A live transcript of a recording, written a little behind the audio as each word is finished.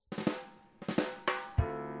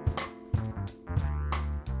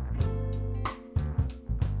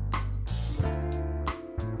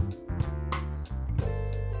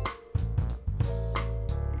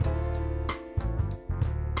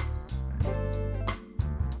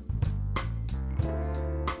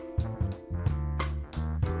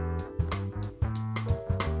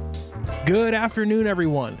Good afternoon,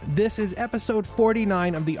 everyone. This is episode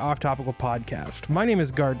 49 of the Off Topical Podcast. My name is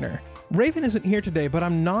Gardner. Raven isn't here today, but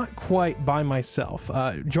I'm not quite by myself.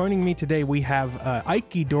 Joining me today, we have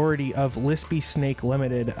Ikey Doherty of LispySnake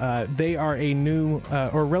Limited. They are a new,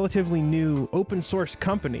 or relatively new, open source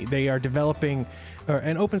company. They are developing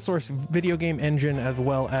an open source video game engine as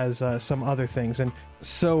well as some other things. And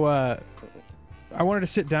so I wanted to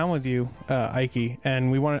sit down with you, Ikey,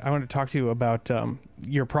 and I wanted to talk to you about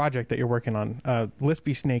your project that you're working on.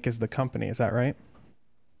 LispySnake is the company, is that right?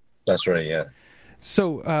 That's right, yeah.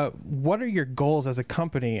 So, what are your goals as a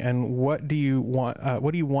company, and what do you want?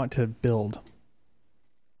 What do you want to build?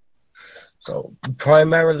 So,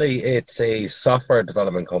 primarily, it's a software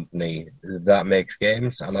development company that makes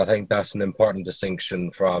games, and I think that's an important distinction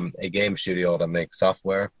from a game studio that makes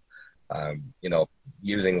software.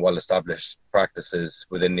 Using well-established practices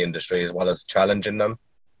within the industry as well as challenging them.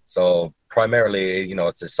 So, primarily,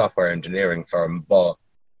 it's a software engineering firm, but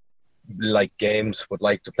like games, would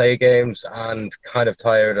like to play games, and kind of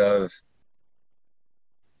tired of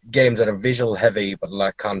games that are visual heavy but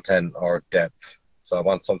lack content or depth. So I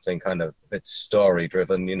want something kind of a bit story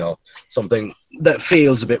driven, something that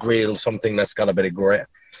feels a bit real, something that's got a bit of grit.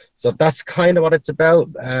 So that's kind of what it's about.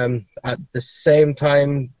 At the same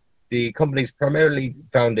time, the company's primarily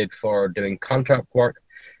founded for doing contract work,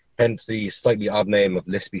 hence the slightly odd name of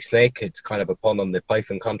LispySnake. It's kind of a pun on the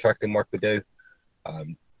Python contracting work we do.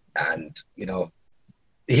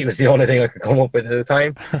 He was the only thing I could come up with at the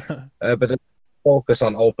time. But the focus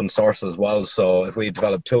on open source as well. So if we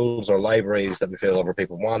develop tools or libraries that we feel other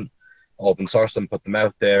people want, open source them, put them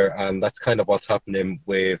out there. And that's kind of what's happening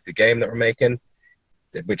with the game that we're making,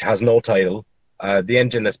 which has no title. The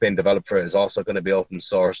engine that's being developed for it is also going to be open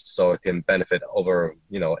sourced, so it can benefit other,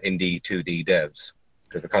 indie 2D devs,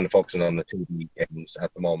 because we're kind of focusing on the 2D games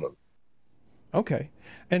at the moment. Okay.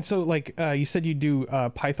 And so, you said you do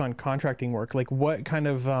Python contracting work. What kind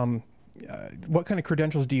of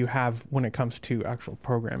credentials do you have when it comes to actual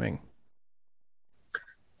programming?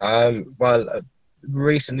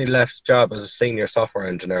 Recently left job as a senior software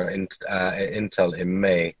engineer at Intel in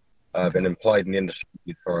May. I've been employed in the industry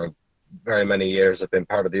for very many years. I've been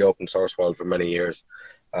part of the open source world for many years.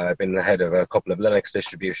 I've been the head of a couple of Linux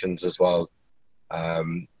distributions as well.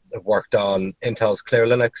 I've worked on Intel's Clear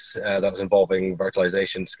Linux that was involving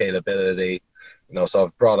virtualization, scalability. So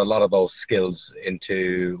I've brought a lot of those skills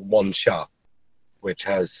into one shop, which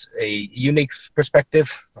has a unique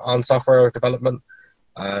perspective on software development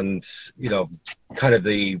and, kind of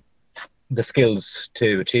the skills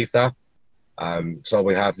to achieve that. So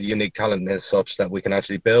we have the unique talent as such that we can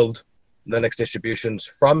actually build Linux distributions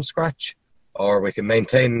from scratch, or we can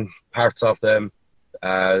maintain parts of them.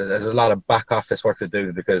 There's a lot of back office work to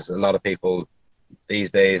do, because a lot of people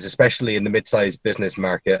these days, especially in the mid-sized business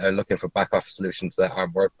market, are looking for back office solutions that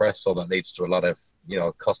aren't WordPress. So that leads to a lot of,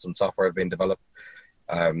 custom software being developed.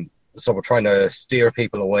 So we're trying to steer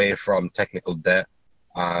people away from technical debt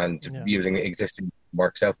and using existing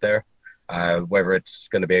works out there. Whether it's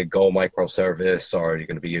going to be a Go microservice or you're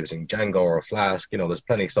going to be using Django or Flask, there's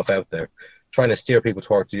plenty of stuff out there. Trying to steer people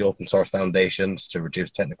towards the open source foundations to reduce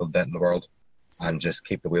technical debt in the world and just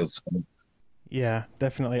keep the wheels spinning. Yeah,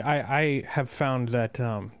 definitely. I have found that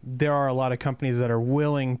there are a lot of companies that are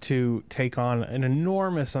willing to take on an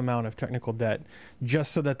enormous amount of technical debt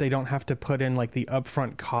just so that they don't have to put in the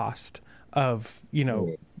upfront cost of,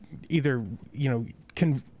 either,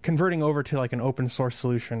 converting over to an open source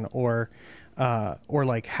solution or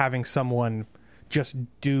having someone just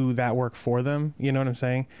do that work for them. You know what I'm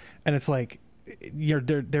saying? And it's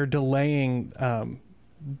they're delaying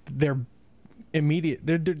their immediate.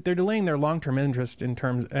 They're delaying their long-term interest in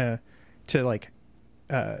terms to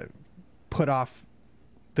put off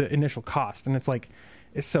the initial cost. And that's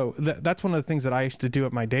one of the things that I used to do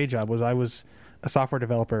at my day job. Was I was a software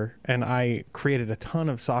developer, and I created a ton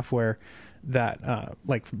of software that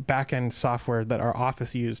back-end software that our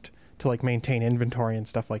office used to maintain inventory and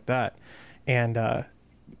stuff like that. And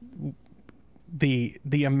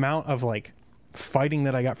the amount of fighting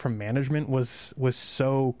that I got from management was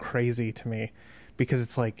so crazy to me, because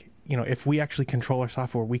it's if we actually control our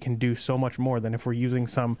software, we can do so much more than if we're using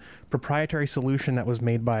some proprietary solution that was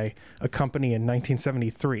made by a company in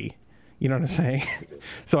 1973. You know what I'm saying?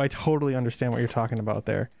 So I totally understand what you're talking about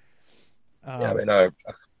there. Our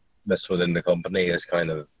miss within the company is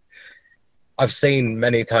kind of, I've seen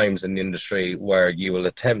many times in the industry where you will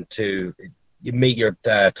attempt to meet your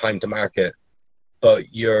time to market,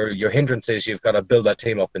 but your hindrance is you've got to build that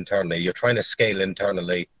team up internally. You're trying to scale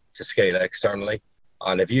internally to scale externally.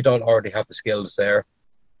 And if you don't already have the skills there,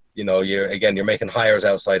 you're making hires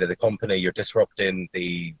outside of the company. You're disrupting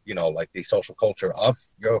the, like the social culture of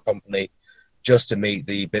your company just to meet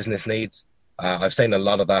the business needs. I've seen a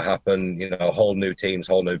lot of that happen, whole new teams,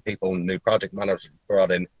 whole new people, new project managers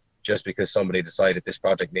brought in just because somebody decided this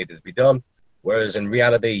project needed to be done. Whereas in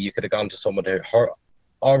reality, you could have gone to someone who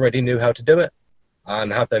already knew how to do it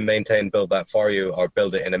and have them build that for you, or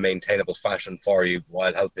build it in a maintainable fashion for you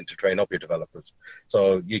while helping to train up your developers.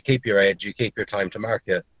 So you keep your edge, you keep your time to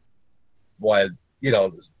market while,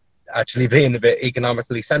 actually being a bit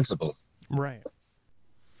economically sensible. Right.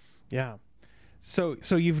 Yeah. So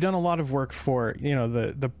you've done a lot of work for,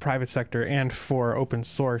 the private sector and for open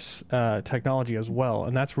source technology as well,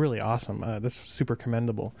 and that's really awesome. That's super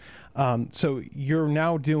commendable. So you're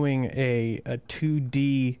now doing a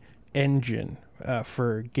 2D engine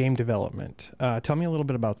for game development. Tell me a little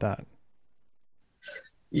bit about that.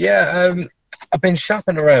 Yeah, I've been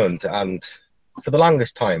shopping around, and for the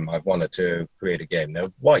longest time, I've wanted to create a game.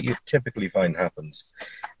 Now, what you typically find happens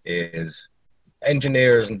is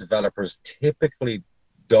engineers and developers typically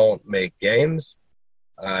don't make games.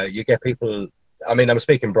 You get people, I'm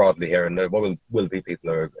speaking broadly here, and there will be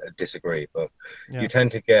people who disagree, but you tend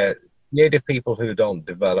to get native people who don't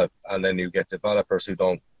develop, and then you get developers who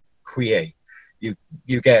don't create.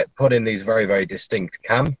 You get put in these very, very distinct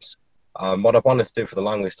camps. What I wanted to do for the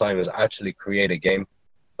longest time is actually create a game,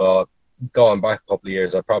 but going back a couple of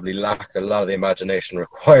years, I probably lacked a lot of the imagination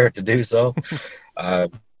required to do so.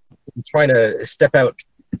 I'm trying to step out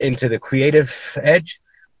into the creative edge.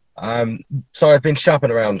 So I've been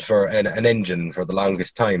shopping around for an engine for the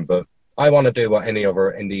longest time, but I want to do what any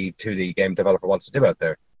other indie 2D game developer wants to do out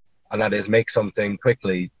there, and that is make something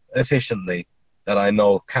quickly, efficiently, that I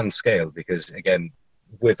know can scale, because, again,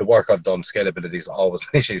 with the work I've done, scalability is always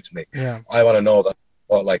an issue to me. Yeah. I want to know that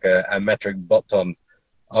what, like a metric butt ton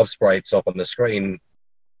of sprites up on the screen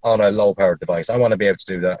on a low-powered device. I want to be able to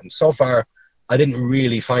do that. And so far, I didn't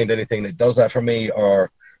really find anything that does that for me, or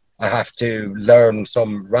I have to learn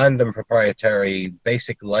some random proprietary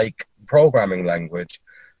basic-like programming language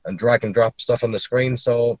and drag and drop stuff on the screen.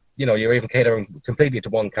 So, you're even catering completely to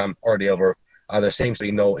one camp or the other, and there seems to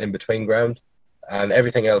be no in-between ground. And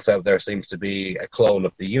everything else out there seems to be a clone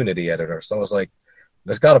of the Unity editor. So I was like,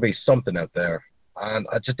 there's got to be something out there. And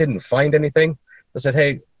I just didn't find anything. I said,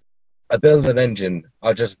 hey, I build an engine.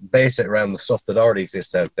 I'll just base it around the stuff that already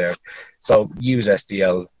exists out there. So use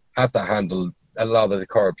SDL, have that handle a lot of the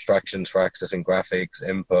core abstractions for accessing graphics,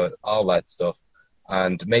 input, all that stuff,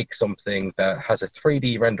 and make something that has a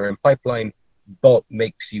 3D rendering pipeline, but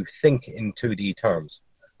makes you think in 2D terms.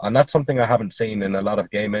 And that's something I haven't seen in a lot of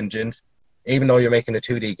game engines. Even though you're making a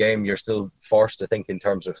 2D game, you're still forced to think in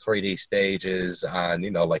terms of 3D stages and,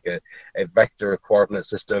 like a vector coordinate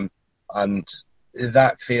system. And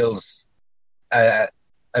that feels an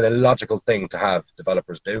illogical thing to have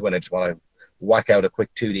developers do when they just want to whack out a quick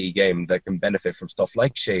 2D game that can benefit from stuff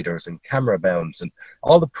like shaders and camera bounds and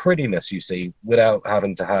all the prettiness you see without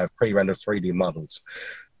having to have pre-rendered 3D models.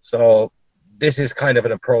 So this is kind of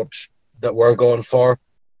an approach that we're going for.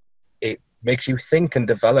 It makes you think and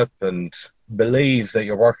develop and believe that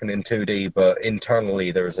you're working in 2D, but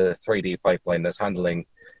internally there's a 3D pipeline that's handling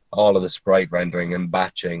all of the sprite rendering and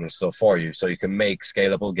batching and stuff for you, so you can make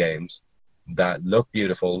scalable games that look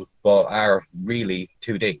beautiful but are really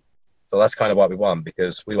 2D. So that's kind of what we want,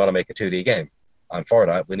 because we want to make a 2D game, and for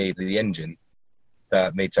that we need the engine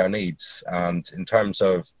that meets our needs. And in terms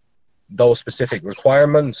of those specific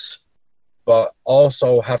requirements, but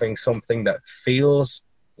also having something that feels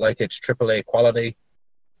like it's AAA quality.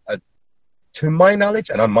 To my knowledge,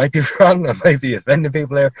 and I might be wrong, I might be offending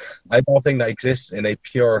people here, I don't think that exists in a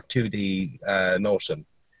pure 2D notion.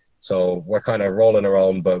 So we're kind of rolling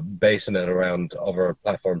around, but basing it around other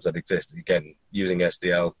platforms that exist, again, using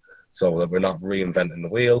SDL, so that we're not reinventing the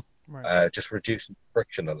wheel, right. Just reducing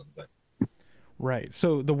friction a little bit. Right.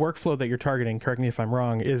 So the workflow that you're targeting, correct me if I'm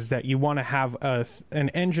wrong, is that you want to have an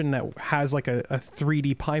engine that has like a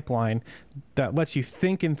 3D pipeline that lets you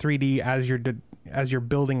think in 3D as you're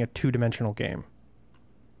building a two-dimensional game.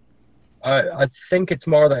 I think it's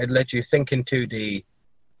more that it lets you think in 2D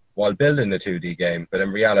while building a 2D game, but in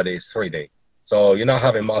reality it's 3D. So you're not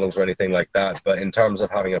having models or anything like that, but in terms of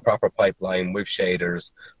having a proper pipeline with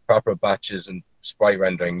shaders, proper batches and sprite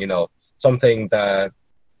rendering, something that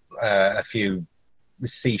a few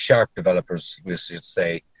C# developers, we should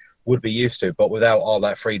say, would be used to, but without all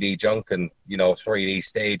that 3D junk and 3D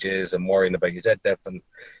stages and worrying about your Z depth and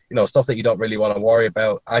stuff that you don't really want to worry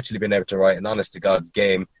about. Actually being able to write an honest to God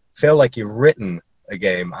game, feel like you've written a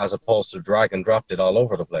game as opposed to drag and dropped it all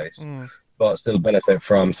over the place, but still benefit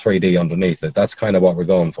from 3D underneath it. That's kind of what we're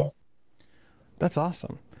going for. That's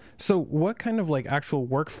awesome. So what kind of like actual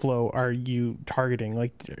workflow are you targeting?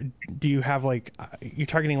 Like, do you have like, you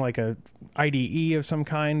targeting like a IDE of some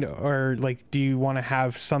kind, or like, do you want to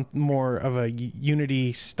have some more of a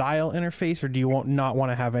Unity style interface, or do you not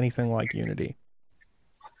want to have anything like Unity?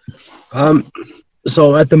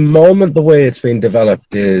 So at the moment, the way it's been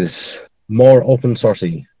developed is more open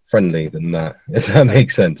sourcey friendly than that, if that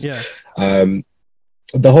makes sense. Yeah.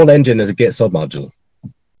 The whole engine is a Git submodule,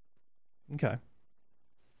 Okay.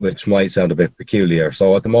 which might sound a bit peculiar.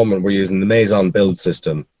 So at the moment, we're using the Maison build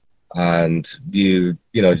system, and you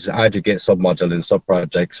just add your Git submodule in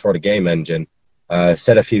subprojects for the game engine,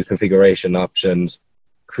 set a few configuration options,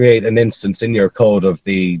 create an instance in your code of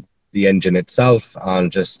the engine itself,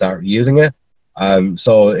 and just start using it.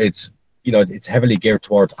 So it's heavily geared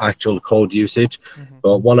towards actual code usage. Mm-hmm.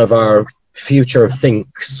 But one of our future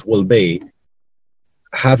thinks will be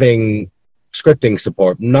having scripting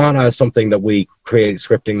support, not as something that we create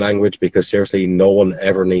scripting language, because seriously, no one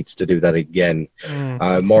ever needs to do that again.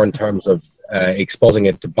 More in terms of exposing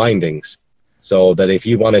it to bindings, so that if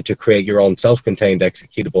you wanted to create your own self-contained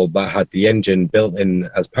executable that had the engine built in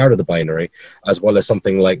as part of the binary, as well as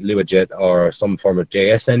something like LuaJIT or some form of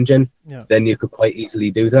JS engine, then you could quite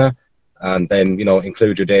easily do that. And then,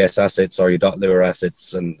 include your JS assets or your .lua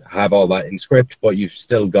assets and have all that in script, but you've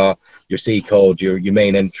still got your C code, your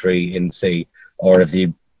main entry in C. Or if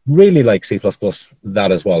you really like C++,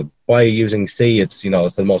 that as well. By using C, it's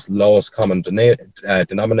the most lowest common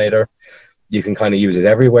denominator. You can kind of use it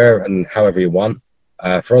everywhere and however you want.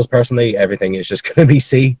 For us personally, everything is just going to be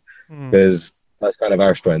C, because that's kind of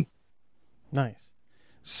our strength. Nice.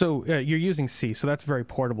 So you're using C, so that's very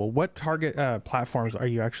portable. What target platforms are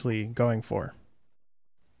you actually going for?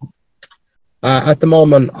 At the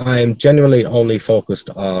moment, I'm generally only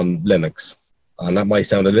focused on Linux, and that might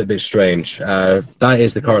sound a little bit strange. That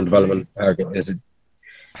is the current development target. Is it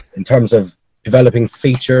in terms of developing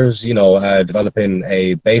features? Developing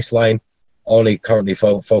a baseline. Only currently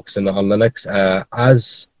focusing on Linux.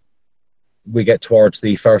 As we get towards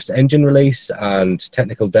the first engine release and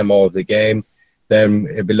technical demo of the game, then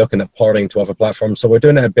it'll be looking at porting to other platforms. So we're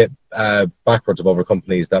doing it a bit backwards of other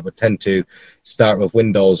companies that would tend to start with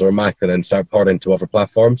Windows or Mac and then start porting to other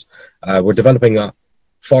platforms. We're developing that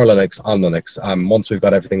for Linux on Linux. Once we've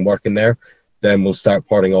got everything working there, then we'll start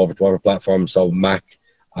porting over to other platforms, so Mac,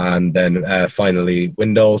 and then finally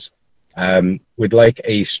Windows. We'd like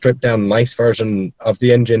a stripped down nice version of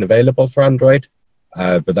the engine available for Android,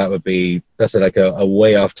 but that's like a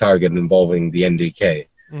way off target involving the NDK.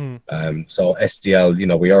 So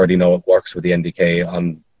SDL, we already know it works with the NDK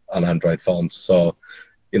on Android phones, so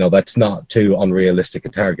that's not too unrealistic a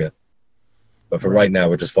target. But for right now,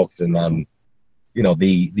 we're just focusing on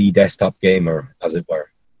the desktop gamer, as it were.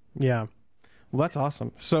 Yeah, well, that's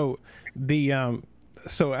awesome. So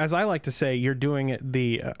so as I like to say, you're doing it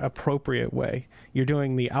the appropriate way. You're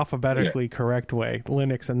doing the alphabetically correct way: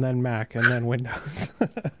 Linux and then Mac and then Windows.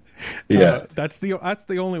 Yeah, that's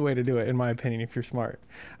the only way to do it, in my opinion, if you're smart.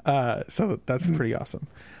 So that's pretty awesome.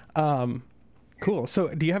 Cool. So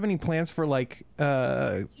do you have any plans for like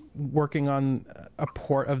working on a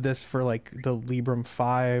port of this for like the Librem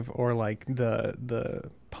 5 or like the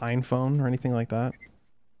Pine phone or anything like that?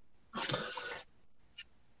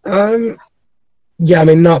 Yeah, I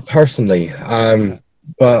mean, not personally,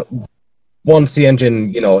 but once the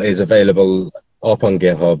engine, is available up on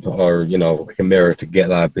GitHub, or, we can mirror it to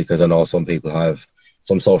GitLab, because I know some people have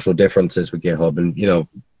some social differences with GitHub, and,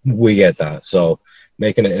 we get that. So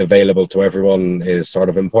making it available to everyone is sort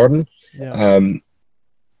of important. Yeah.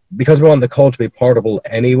 Because we want the code to be portable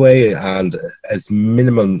anyway, and as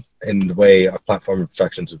minimum in the way of platform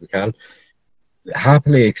abstractions as we can.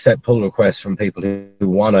 Happily accept pull requests from people who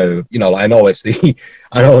want to, I know it's the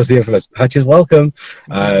infamous patches welcome,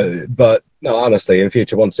 but no, honestly, in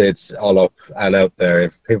future, once it's all up and out there,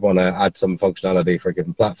 if people want to add some functionality for a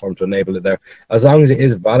given platform to enable it there, as long as it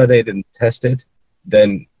is validated and tested,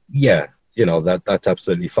 then yeah, that's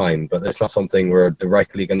absolutely fine. But it's not something we're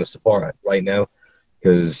directly going to support right now,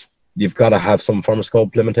 because you've got to have some form of scope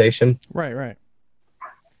implementation. Right.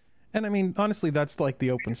 And I mean, honestly, that's like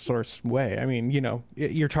the open source way. I mean,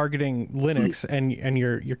 you're targeting Linux, and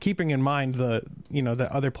you're keeping in mind that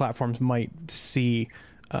other platforms might see,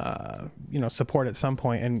 support at some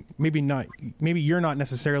point, and maybe you're not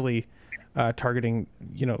necessarily targeting,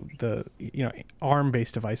 the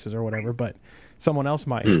ARM-based devices or whatever, but someone else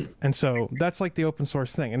might. And so that's like the open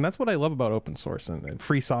source thing, and that's what I love about open source and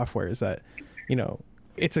free software, is that,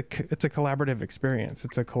 it's a collaborative experience.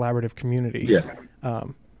 It's a collaborative community. Yeah.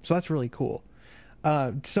 So that's really cool.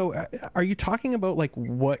 So are you talking about like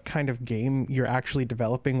what kind of game you're actually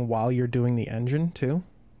developing while you're doing the engine too?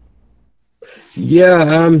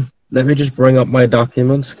 Yeah, let me just bring up my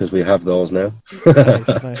documents because we have those now.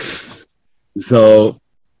 Nice, nice. So,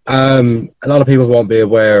 a lot of people won't be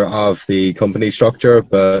aware of the company structure,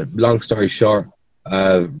 but long story short,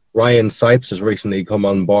 Ryan Sipes has recently come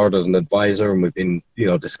on board as an advisor, and we've been,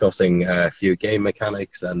 discussing a few game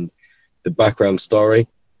mechanics and the background story.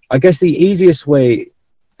 I guess the easiest way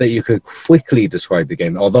that you could quickly describe the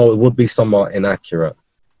game, although it would be somewhat inaccurate,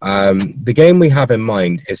 the game we have in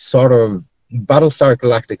mind is sort of Battlestar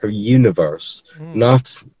Galactica universe,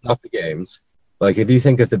 not the games. Like if you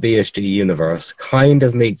think of the BSG universe, kind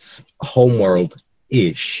of meets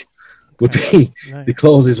Homeworld-ish would be Nice. the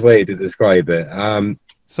closest way to describe it.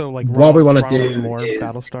 So like what we want to Ronald D. do Moore is,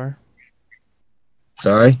 Battlestar?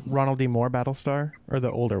 sorry? Ronald D. Moore Battlestar? Or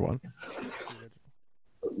the older one?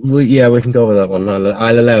 Yeah, we can go with that one.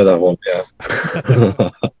 I'll allow that one, yeah.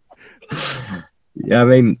 Yeah, I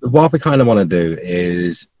mean, what we kind of want to do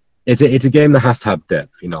is it's a game that has to have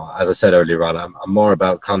depth. As I said earlier on, I'm more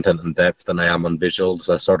about content and depth than I am on visuals.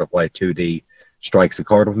 That's sort of why 2D strikes a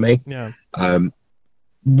chord with me. Yeah.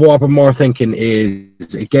 What I'm more thinking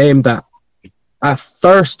is a game that at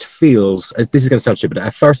first feels, this is going to sound stupid,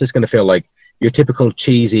 at first it's going to feel like your typical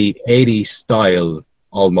cheesy 80s style,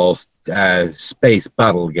 almost space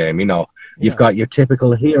battle game. You've got your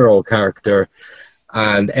typical hero character,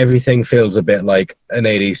 and everything feels a bit like an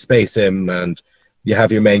 80s space sim, and you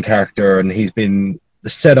have your main character and he's been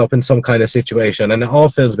set up in some kind of situation, and it all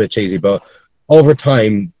feels a bit cheesy, but over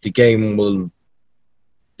time the game will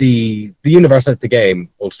the universe of the game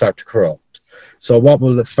will start to corrupt. So what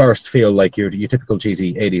will at first feel like your typical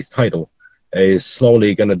cheesy 80s title is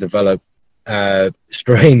slowly going to develop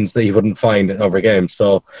strains that you wouldn't find in other games.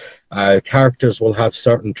 So characters will have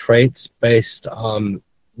certain traits based on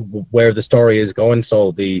where the story is going.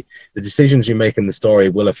 So the decisions you make in the story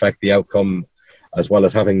will affect the outcome, as well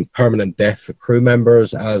as having permanent death for crew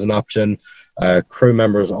members as an option. Crew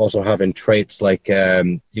members also having traits like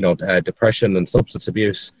depression and substance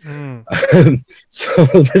abuse. So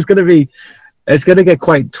it's going to get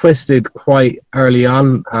quite twisted quite early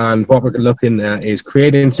on, and what we're looking at is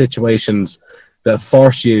creating situations that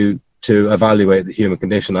force you to evaluate the human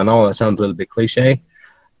condition. I know that sounds a little bit cliche,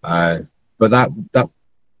 but that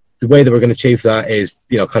the way that we're going to achieve that is,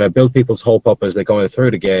 kind of build people's hope up as they're going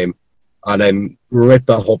through the game, and then rip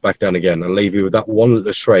that hope back down again and leave you with that one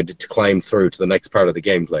little shred to climb through to the next part of the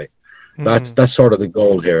gameplay. That's sort of the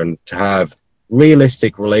goal here, and to have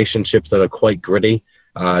realistic relationships that are quite gritty,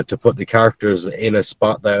 to put the characters in a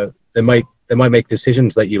spot that they might make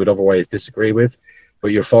decisions that you would otherwise disagree with,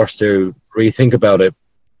 but you're forced to rethink about it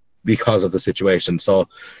because of the situation. So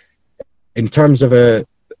in terms of a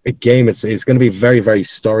game, it's going to be very, very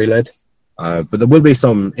story-led. But there will be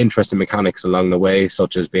some interesting mechanics along the way,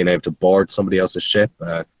 such as being able to board somebody else's ship.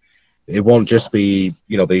 It won't just be,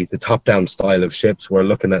 the top-down style of ships. We're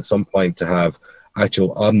looking at some point to have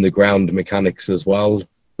actual on-the-ground mechanics as well,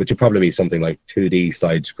 which would probably be something like 2D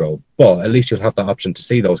side-scroll. But at least you'll have the option to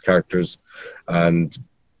see those characters and,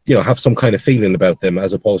 have some kind of feeling about them,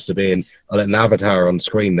 as opposed to being an avatar on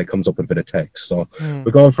screen that comes up with a bit of text. So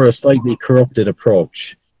we're going for a slightly corrupted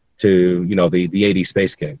approach to, the 80s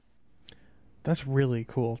space game. That's really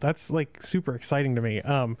cool. That's like super exciting to me.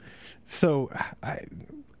 So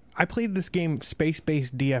I played this game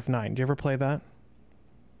Space-Based DF9. Did you ever play that?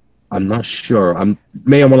 I'm not sure. I'm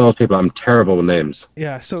one of those people. I'm terrible with names.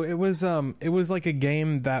 Yeah, so it was like a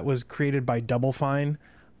game that was created by Double Fine,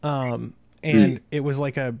 and it was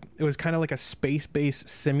kind of like a space-based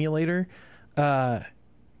simulator,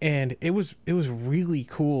 and it was really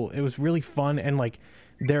cool. It was really fun, and like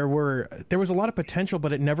there was a lot of potential,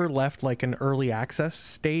 but it never left like an early access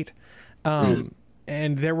state. And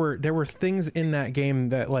there were things in that game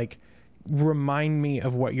that like remind me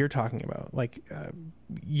of what you're talking about. Like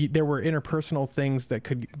there were interpersonal things that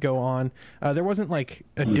could go on. There wasn't like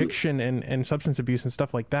addiction and substance abuse and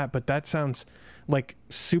stuff like that, but that sounds like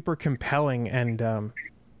super compelling, and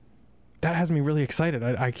that has me really excited.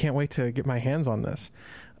 I can't wait to get my hands on this.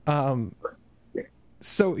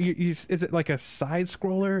 So is it like a side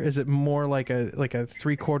scroller? Is it more like a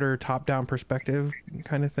 3/4 top down perspective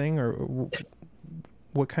kind of thing, or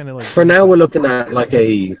what kind of like? For now, we're looking at like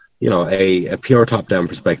a pure top down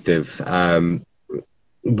perspective.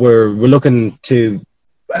 We're looking to,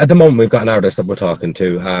 at the moment, we've got an artist that we're talking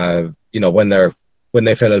to. When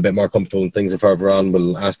they feel a little bit more comfortable and things are further on,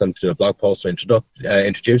 we'll ask them to do a blog post to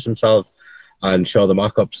introduce themselves and show the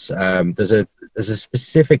mock-ups. There's a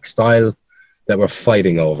specific style that we're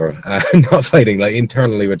fighting over. Not fighting, like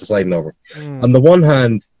internally we're deciding over. On the one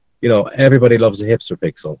hand, everybody loves a hipster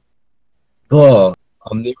pixel. But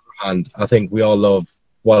on the other hand, I think we all love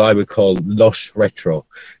what I would call lush retro.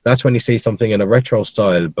 That's when you see something in a retro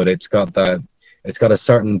style, but it's got a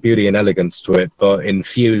certain beauty and elegance to it, but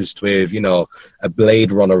infused with, a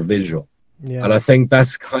Blade Runner visual. Yeah. And I think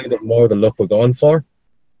that's kind of more the look we're going for.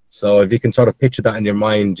 So if you can sort of picture that in your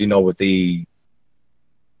mind, with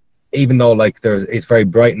even though like it's very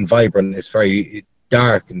bright and vibrant, it's very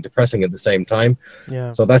dark and depressing at the same time.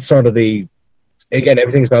 Yeah. So that's sort of again,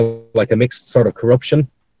 everything's about like a mixed sort of corruption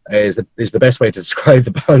is the best way to describe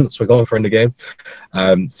the balance we're going for in the game.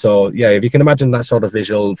 So yeah, if you can imagine that sort of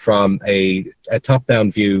visual from a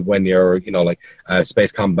top-down view when you're, like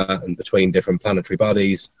space combat and between different planetary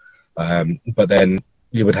bodies, but then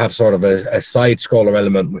you would have sort of a side-scroller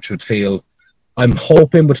element which I'm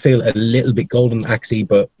hoping would feel a little bit Golden Axe-y,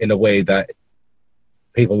 but in a way that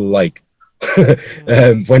people like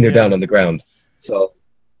when you're down on the ground. So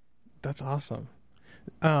that's awesome.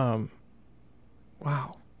 Wow.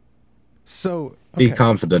 So okay. Be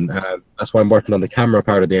confident. That's why I'm working on the camera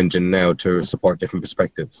part of the engine now to support different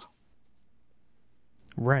perspectives.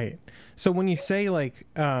 Right. So when you say like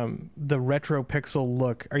the retro pixel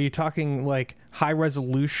look, are you talking like high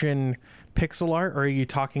resolution pixel art, or are you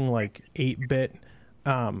talking like 8-bit,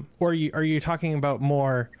 or are you talking about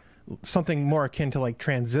something more akin to like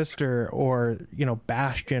Transistor or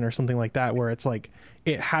Bastion or something like that, where it's like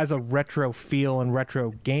it has a retro feel and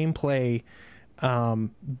retro gameplay,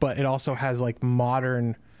 but it also has like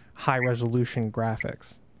modern high resolution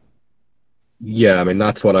graphics? Yeah, I mean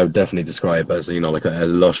that's what I would definitely describe as like a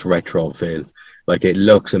lush retro feel. Like it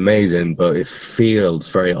looks amazing, but it feels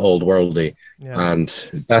very old worldy. Yeah. And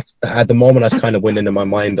that's at the moment that's kind of winning in my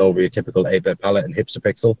mind over your typical 8-bit palette and hipster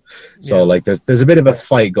pixel. So like there's a bit of a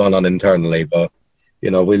fight going on internally, but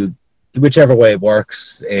whichever way it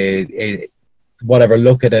works, whatever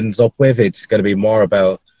look it ends up with, it's going to be more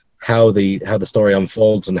about how the story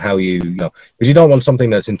unfolds and how because you don't want something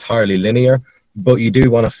that's entirely linear, but you do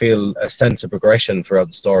want to feel a sense of progression throughout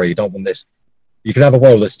the story. You don't want this. You can have a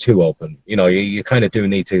world that's too open. You kind of do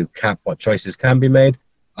need to cap what choices can be made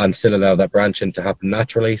and still allow that branching to happen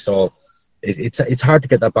naturally. So it's hard to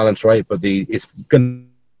get that balance right, but it's going.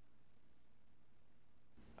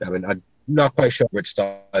 I mean, I'm not quite sure which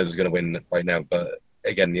style is going to win right now, but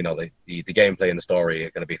again, the gameplay and the story are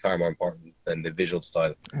going to be far more important than the visual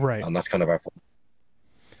style, right? And that's kind of our.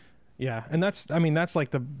 Yeah, and that's like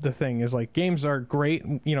the thing is like games are great,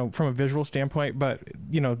 from a visual standpoint, but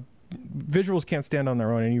visuals can't stand on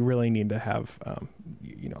their own, and you really need to have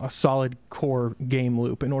a solid core game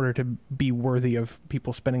loop in order to be worthy of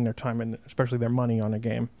people spending their time and especially their money on a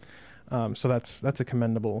game. So that's a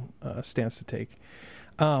commendable stance to take.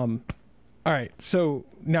 All right, so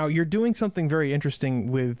now you're doing something very interesting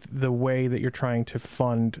with the way that you're trying to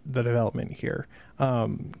fund the development here.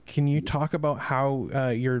 Can you talk about how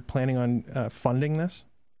you're planning on funding this?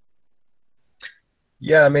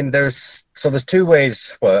 Yeah, I mean, there's two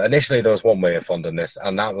ways. Well, initially there was one way of funding this,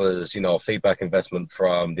 and that was, feedback investment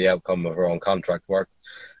from the outcome of our own contract work.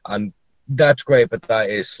 And that's great, but that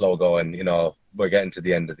is slow going. We're getting to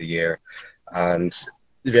the end of the year. And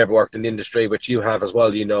if you ever worked in the industry, which you have as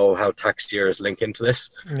well, how tax years link into this.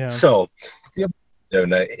 Yeah. So the other thing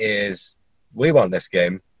doing it is we want this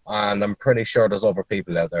game, and I'm pretty sure there's other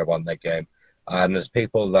people out there want that game. And there's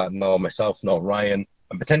people that know myself, know Ryan,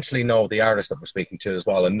 and potentially know the artist that we're speaking to as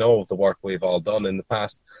well, and know of the work we've all done in the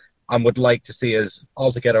past, and would like to see us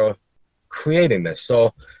all together creating this.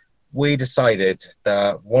 So we decided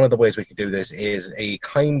that one of the ways we could do this is a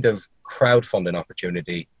kind of crowdfunding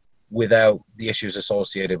opportunity without the issues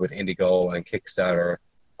associated with Indigo and Kickstarter.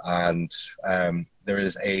 And there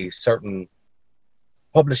is a certain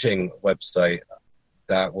publishing website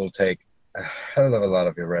that will take a hell of a lot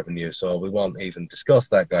of your revenue, so we won't even discuss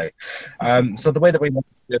that guy. So the way that we want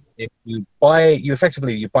to do it, you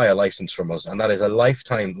effectively buy a license from us, and that is a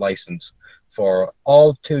lifetime license for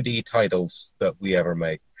all 2D titles that we ever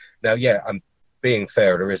make. Now, yeah, I'm being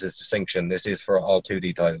fair, there is a distinction. This is for all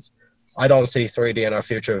 2D titles. I don't see 3D in our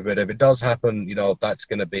future, but if it does happen, that's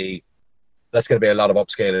going to be a lot of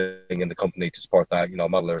upscaling in the company to support that,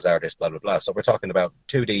 modelers, artists, blah, blah, blah. So we're talking about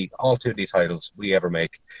all 2D titles we ever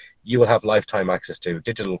make. You will have lifetime access to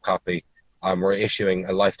digital copy. We're issuing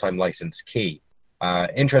a lifetime license key.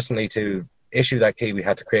 Interestingly, to issue that key, we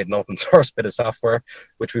had to create an open source bit of software,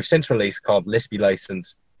 which we've since released called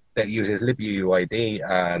LispyLicense, that uses libuid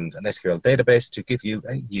and an SQL database to give you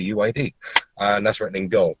a UUID. And that's written in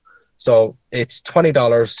Go. So it's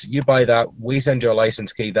 $20. You buy that. We send you a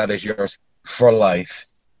license key. That is yours for life.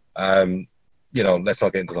 Let's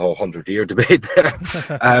not get into the whole 100-year debate there.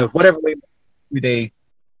 Whatever we do,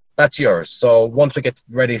 that's yours. So once we get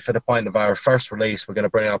ready for the point of our first release, we're going to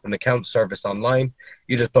bring up an account service online.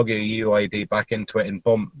 You just plug your UID back into it and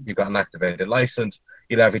boom, you've got an activated license.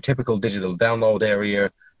 You'll have your typical digital download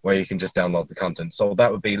area where you can just download the content. So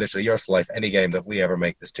that would be literally yours for life. Any game that we ever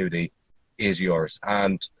make this 2D is yours.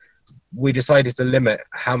 And we decided to limit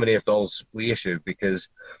how many of those we issue because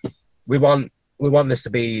we want this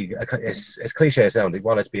to be, as cliche as it sounds, we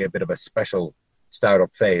want it to be a bit of a special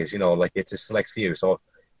startup phase, you know, like it's a select few. So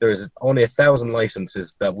there's only 1,000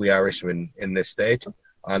 licenses that we are issuing in this stage,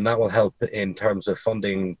 and that will help in terms of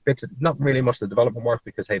funding bits, not really much the development work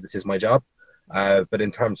because, hey, this is my job, but in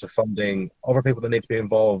terms of funding other people that need to be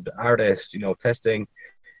involved, artists, you know, testing,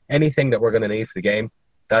 anything that we're going to need for the game,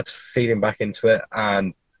 that's feeding back into it.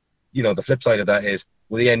 And, you know, the flip side of that is,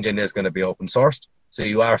 well, the engine is going to be open sourced. So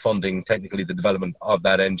you are funding technically the development of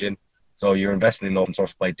that engine. So you're investing in open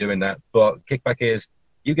source by doing that. But kickback is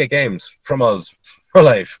you get games from us for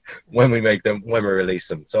life when we make them, when we release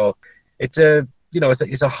them. So it's a, you know,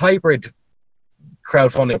 it's a hybrid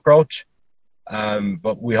crowdfunding approach.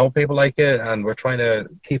 But we hope people like it, and we're trying to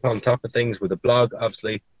keep on top of things with the blog.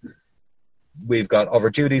 Obviously, we've got other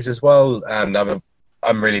duties as well, and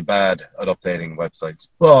I'm really bad at updating websites.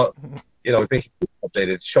 But you know, we've been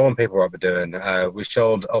updated, showing people what we're doing. We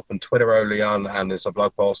showed up on Twitter early on, and there's a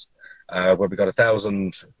blog post where we got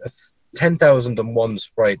 10,001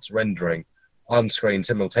 sprites rendering on screen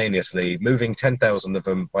simultaneously, moving 10,000 of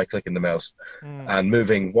them by clicking the mouse, and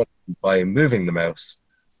moving one by moving the mouse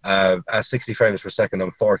at 60 frames per second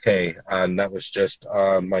on 4K, and that was just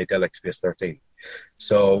on my Dell XPS 13.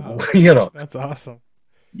 So, wow. You know, that's awesome.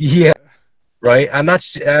 Yeah. Right, and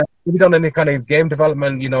that's we've done any kind of game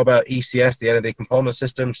development, you know, about ECS, the Entity Component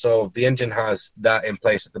System. So the engine has that in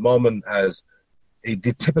place at the moment as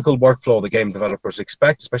the typical workflow the game developers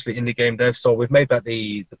expect, especially indie game devs. So we've made that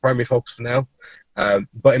the primary focus for now.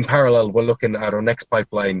 But in parallel, we're looking at our next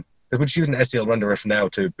pipeline, because we're just using STL renderer for now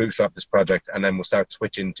to bootstrap this project, and then we'll start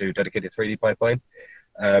switching to dedicated 3D pipeline.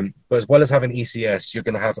 But as well as having ECS, you're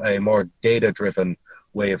going to have a more data-driven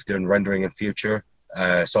way of doing rendering in future.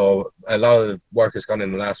 So a lot of the work has gone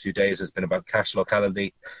in the last few days has been about cache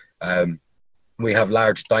locality. We have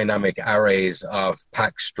large dynamic arrays of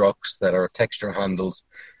pack structs that are texture handles,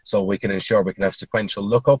 so we can ensure we can have sequential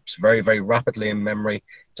lookups very, very rapidly in memory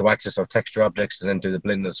to access our texture objects and then do the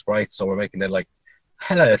blend of sprites. So we're making it like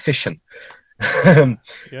hella efficient. Yeah.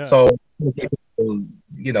 So,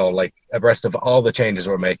 you know, like abreast of all the changes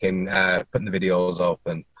we're making, putting the videos up,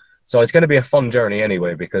 and so it's going to be a fun journey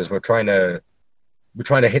anyway, because we're trying to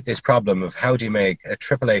hit this problem of how do you make a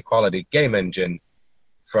AAA quality game engine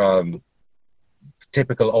from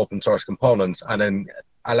typical open source components and then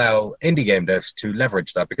allow indie game devs to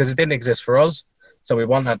leverage that, because it didn't exist for us. So we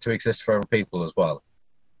want that to exist for other people as well,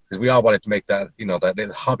 because we all wanted to make that, you know, that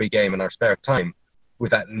little hobby game in our spare time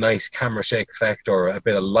with that nice camera shake effect or a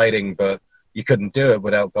bit of lighting, but you couldn't do it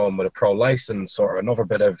without going with a pro license or another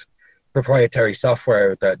bit of proprietary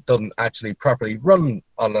software that doesn't actually properly run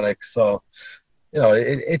on Linux. So, you know,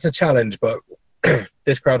 it's a challenge, but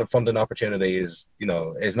this crowdfunding opportunity is, you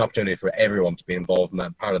know, is an opportunity for everyone to be involved in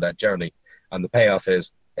that part of that journey. And the payoff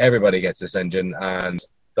is everybody gets this engine, and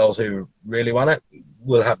those who really want it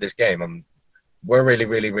will have this game. And we're really,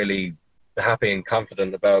 really, really happy and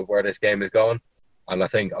confident about where this game is going. And I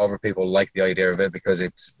think other people like the idea of it because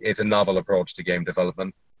it's a novel approach to game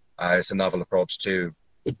development. It's a novel approach to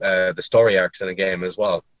the story arcs in a game as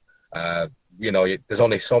well. You know, there's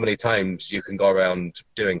only so many times you can go around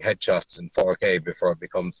doing headshots in 4K before it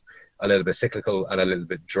becomes a little bit cyclical and a little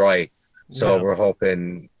bit dry. So we're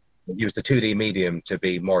hoping use the 2D medium to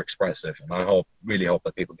be more expressive, and I really hope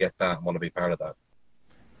that people get that and want to be part of that.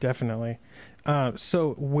 Definitely.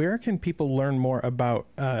 So where can people learn more about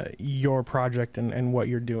your project and what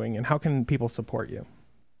you're doing, and how can people support you?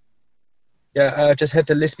 Yeah, just head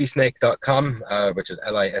to LispySnake.com, which is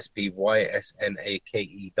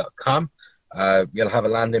LispySnake.com. You'll have a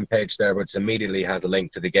landing page there which immediately has a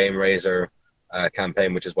link to the Game Raiser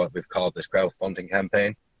campaign, which is what we've called this crowdfunding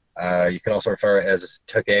campaign. You can also refer it as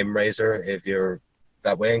to Game Raiser if you're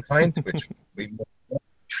that way inclined, which we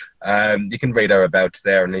you can read our about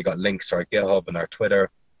there, and you got links to our GitHub and our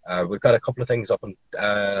Twitter. We've got a couple of things up on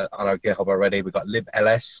our GitHub already. We've got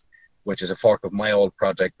libls, which is a fork of my old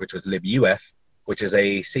project, which was libuf, which is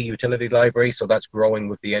a C utility library. So that's growing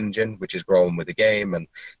with the engine, which is growing with the game, and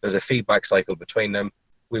there's a feedback cycle between them.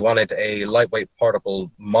 We wanted a lightweight,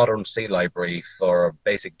 portable, modern C library for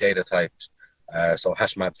basic data types. So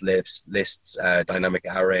hash maps, lists, dynamic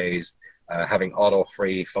arrays, having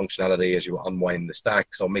auto-free functionality as you unwind the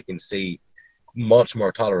stack. So making C much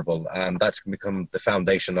more tolerable, and that's become the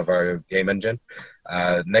foundation of our game engine.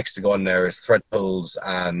 Next to go on there is thread pools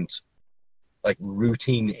and like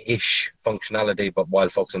routine-ish functionality, but while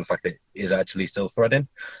focusing on the fact that it is actually still threading.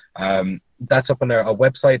 That's up in there. Our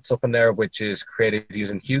website's up in there, which is created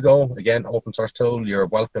using Hugo. Again, open source tool. You're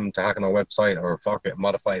welcome to hack on our website or fork it,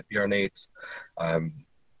 modify it for your needs.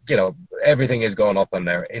 You know, everything is going up on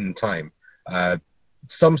there in time.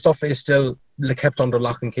 Some stuff is still kept under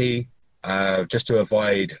lock and key, just to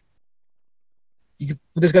avoid.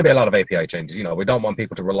 There's going to be a lot of API changes. You know, we don't want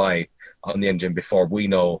people to rely on the engine before we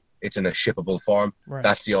know it's in a shippable form. Right.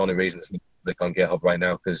 That's the only reason it's like on GitHub right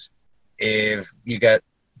now, because if you get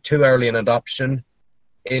too early an adoption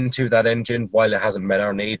into that engine while it hasn't met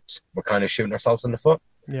our needs, we're kind of shooting ourselves in the foot.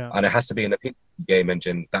 Yeah. And it has to be in a game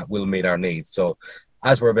engine that will meet our needs. So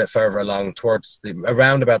as we're a bit further along towards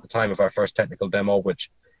around about the time of our first technical demo,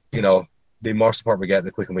 which, you know, the more support we get,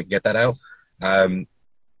 the quicker we can get that out.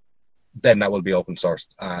 Then that will be open sourced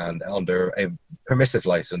and under a permissive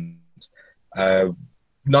license.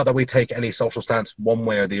 Not that we take any social stance one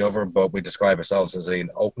way or the other, but we describe ourselves as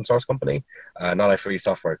an open source company, not a free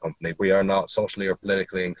software company. We are not socially or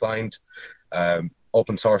politically inclined.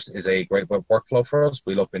 Open source is a great workflow for us.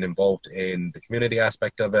 We love being involved in the community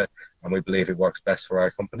aspect of it, and we believe it works best for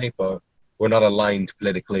our company, but we're not aligned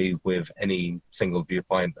politically with any single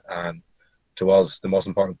viewpoint. And to us, the most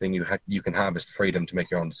important thing you can have is the freedom to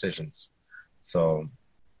make your own decisions. So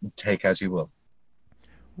take as you will.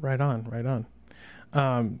 Right on, right on.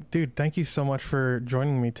 Dude, thank you so much for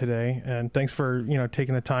joining me today, and thanks for, you know,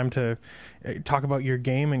 taking the time to talk about your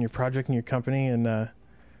game and your project and your company, and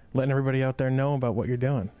letting everybody out there know about what you're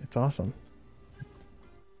doing. It's awesome.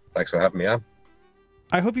 Thanks for having me on.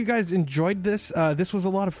 I hope you guys enjoyed this. This was a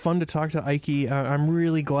lot of fun to talk to Ikey. I'm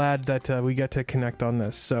really glad that we get to connect on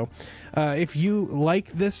this. So if you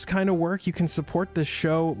like this kind of work, you can support this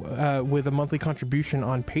show with a monthly contribution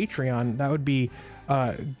on Patreon. That would be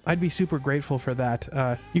I'd be super grateful for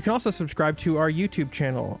that. You can also subscribe to our YouTube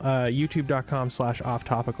channel,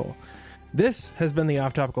 youtube.com/offtopical. This has been the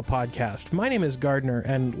Off Topical Podcast. My name is Gardner,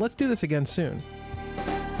 and let's do this again soon.